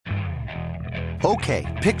Okay,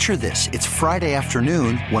 picture this. It's Friday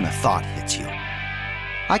afternoon when a thought hits you.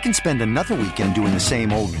 I can spend another weekend doing the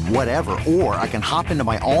same old whatever, or I can hop into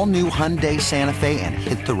my all-new Hyundai Santa Fe and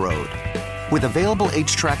hit the road. With available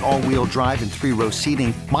H-Track all-wheel drive and 3-row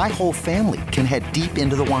seating, my whole family can head deep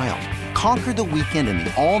into the wild. Conquer the weekend in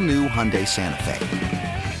the all-new Hyundai Santa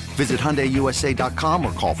Fe. Visit HyundaiUSA.com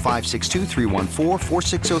or call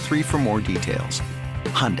 562-314-4603 for more details.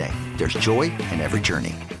 Hyundai, there's joy in every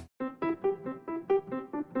journey.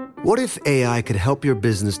 What if AI could help your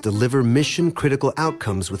business deliver mission-critical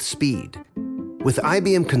outcomes with speed? With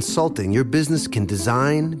IBM Consulting, your business can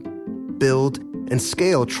design, build, and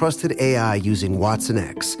scale trusted AI using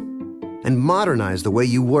watsonx, and modernize the way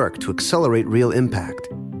you work to accelerate real impact.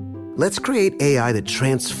 Let's create AI that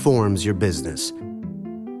transforms your business.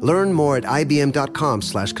 Learn more at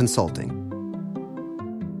ibm.com/consulting.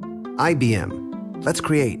 IBM. Let's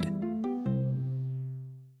create.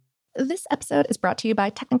 This episode is brought to you by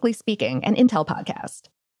Technically Speaking, an Intel podcast.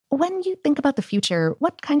 When you think about the future,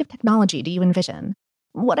 what kind of technology do you envision?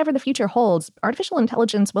 Whatever the future holds, artificial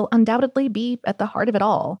intelligence will undoubtedly be at the heart of it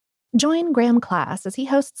all. Join Graham Class as he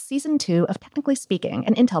hosts Season 2 of Technically Speaking,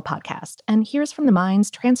 an Intel podcast, and hears from the minds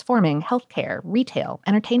transforming healthcare, retail,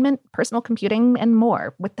 entertainment, personal computing, and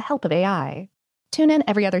more with the help of AI. Tune in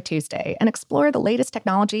every other Tuesday and explore the latest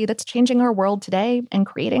technology that's changing our world today and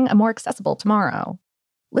creating a more accessible tomorrow.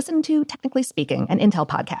 Listen to Technically Speaking, an Intel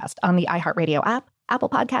podcast on the iHeartRadio app, Apple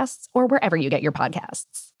Podcasts, or wherever you get your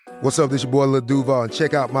podcasts. What's up, this your boy Lil Duval, and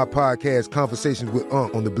check out my podcast, Conversations with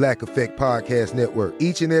Unc, on the Black Effect Podcast Network.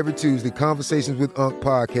 Each and every Tuesday, Conversations with Unc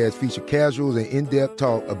podcast feature casual and in-depth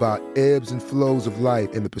talk about ebbs and flows of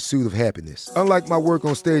life and the pursuit of happiness. Unlike my work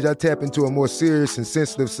on stage, I tap into a more serious and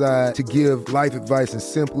sensitive side to give life advice and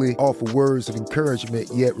simply offer words of encouragement,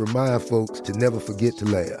 yet remind folks to never forget to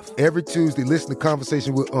laugh. Every Tuesday, listen to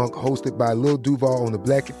Conversation with Unc, hosted by Lil Duval on the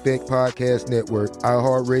Black Effect Podcast Network,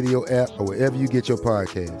 iHeartRadio app, or wherever you get your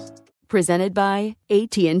podcasts. Presented by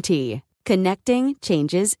AT&T. Connecting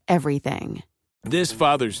changes everything. This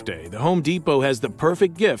Father's Day, the Home Depot has the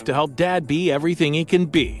perfect gift to help Dad be everything he can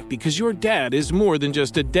be, because your dad is more than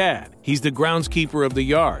just a dad. He's the groundskeeper of the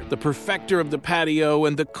yard, the perfecter of the patio,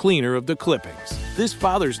 and the cleaner of the clippings. This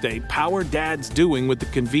Father's Day, power Dad's doing with the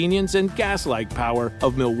convenience and gas-like power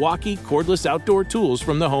of Milwaukee cordless outdoor tools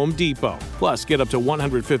from the Home Depot. Plus, get up to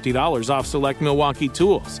 $150 off select Milwaukee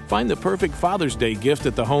tools. Find the perfect Father's Day gift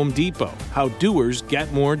at the Home Depot. How doers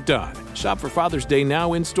get more done. Shop for Father's Day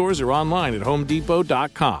now in stores or online at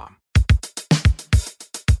homedepot.com.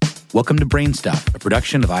 Welcome to Brain Stuff, a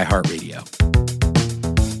production of iHeartRadio.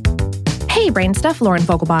 Hey, Brain Stuff, Lauren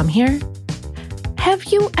Vogelbaum here. Have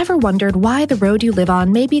you ever wondered why the road you live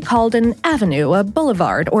on may be called an avenue, a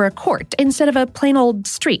boulevard, or a court instead of a plain old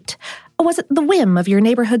street? Was it the whim of your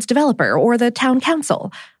neighborhood's developer or the town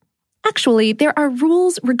council? Actually, there are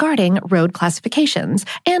rules regarding road classifications,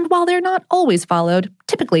 and while they're not always followed,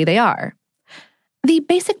 typically they are. The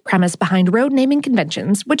basic premise behind road naming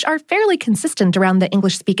conventions, which are fairly consistent around the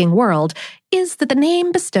English-speaking world, is that the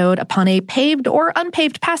name bestowed upon a paved or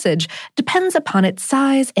unpaved passage depends upon its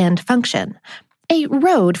size and function. A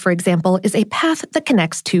road, for example, is a path that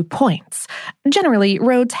connects 2 points. Generally,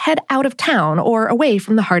 roads head out of town or away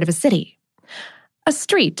from the heart of a city. A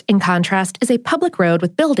street, in contrast, is a public road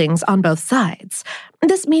with buildings on both sides.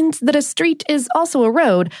 This means that a street is also a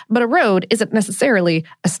road, but a road isn't necessarily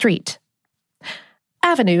a street.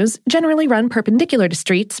 Avenues generally run perpendicular to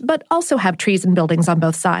streets, but also have trees and buildings on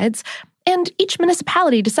both sides, and each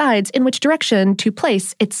municipality decides in which direction to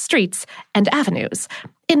place its streets and avenues.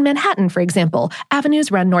 In Manhattan, for example,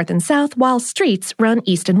 avenues run north and south, while streets run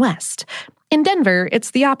east and west. In Denver,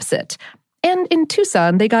 it's the opposite. And in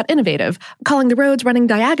Tucson, they got innovative, calling the roads running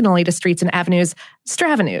diagonally to streets and avenues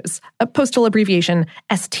Stravenues, a postal abbreviation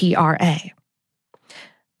STRA.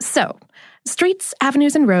 So, streets,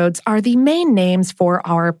 avenues, and roads are the main names for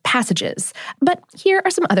our passages, but here are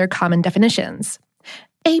some other common definitions.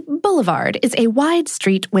 A boulevard is a wide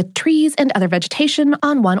street with trees and other vegetation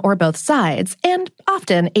on one or both sides, and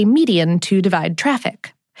often a median to divide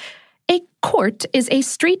traffic. A court is a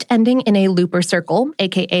street ending in a loop or circle,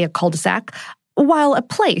 aka a cul-de-sac, while a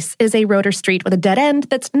place is a road or street with a dead end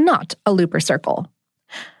that's not a loop or circle.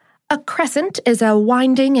 A crescent is a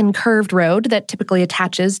winding and curved road that typically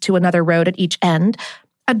attaches to another road at each end.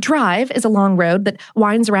 A drive is a long road that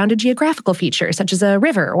winds around a geographical feature, such as a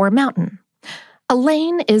river or a mountain. A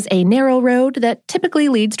lane is a narrow road that typically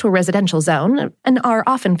leads to a residential zone and are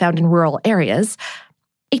often found in rural areas.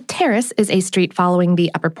 A terrace is a street following the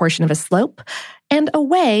upper portion of a slope, and a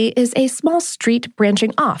way is a small street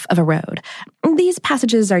branching off of a road. These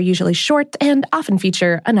passages are usually short and often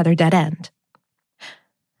feature another dead end.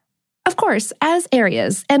 Of course, as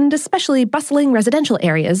areas, and especially bustling residential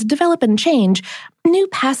areas, develop and change, new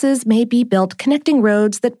passes may be built connecting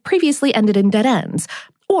roads that previously ended in dead ends,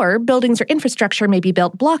 or buildings or infrastructure may be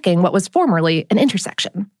built blocking what was formerly an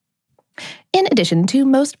intersection. In addition to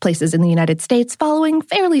most places in the United States following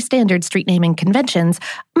fairly standard street naming conventions,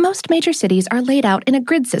 most major cities are laid out in a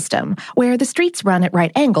grid system where the streets run at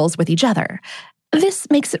right angles with each other. This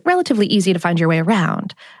makes it relatively easy to find your way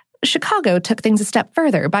around. Chicago took things a step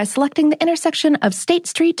further by selecting the intersection of State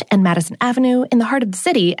Street and Madison Avenue in the heart of the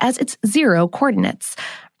city as its 0 coordinates.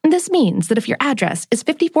 This means that if your address is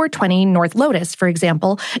 5420 North Lotus, for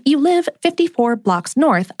example, you live 54 blocks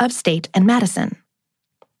north of State and Madison.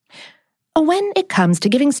 When it comes to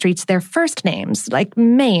giving streets their first names, like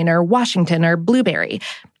Main or Washington or Blueberry,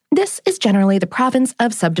 this is generally the province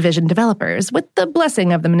of subdivision developers with the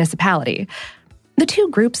blessing of the municipality. The two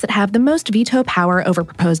groups that have the most veto power over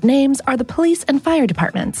proposed names are the police and fire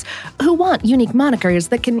departments, who want unique monikers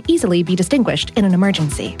that can easily be distinguished in an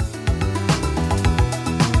emergency.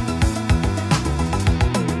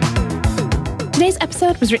 Today's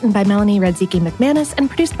episode was written by Melanie Radzicki McManus and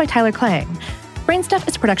produced by Tyler Klang. Brainstuff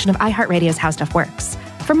is a production of iHeartRadio's How Stuff Works.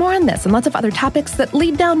 For more on this and lots of other topics that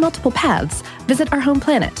lead down multiple paths, visit our home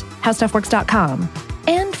planet, howstuffworks.com.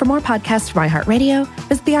 And for more podcasts from iHeartRadio,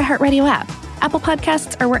 visit the iHeartRadio app, Apple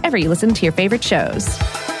Podcasts, or wherever you listen to your favorite shows.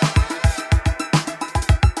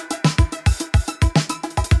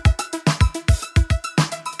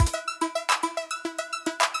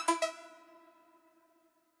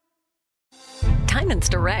 Diamonds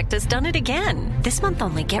Direct has done it again. This month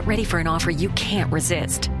only, get ready for an offer you can't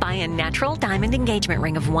resist. Buy a natural diamond engagement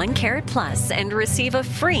ring of 1 carat plus and receive a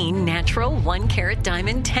free natural 1 carat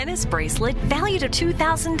diamond tennis bracelet valued at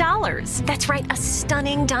 $2,000. That's right, a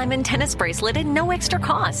stunning diamond tennis bracelet at no extra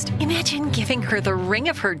cost. Imagine giving her the ring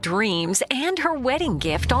of her dreams and her wedding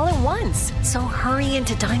gift all at once. So hurry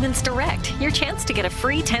into Diamonds Direct. Your chance to get a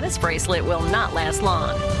free tennis bracelet will not last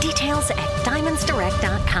long. Details at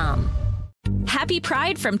diamondsdirect.com. Happy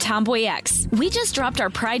Pride from Tomboy X. We just dropped our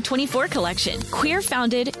Pride 24 collection. Queer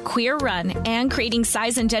founded, queer run, and creating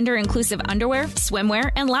size and gender inclusive underwear,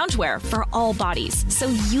 swimwear, and loungewear for all bodies, so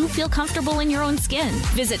you feel comfortable in your own skin.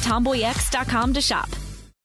 Visit tomboyx.com to shop.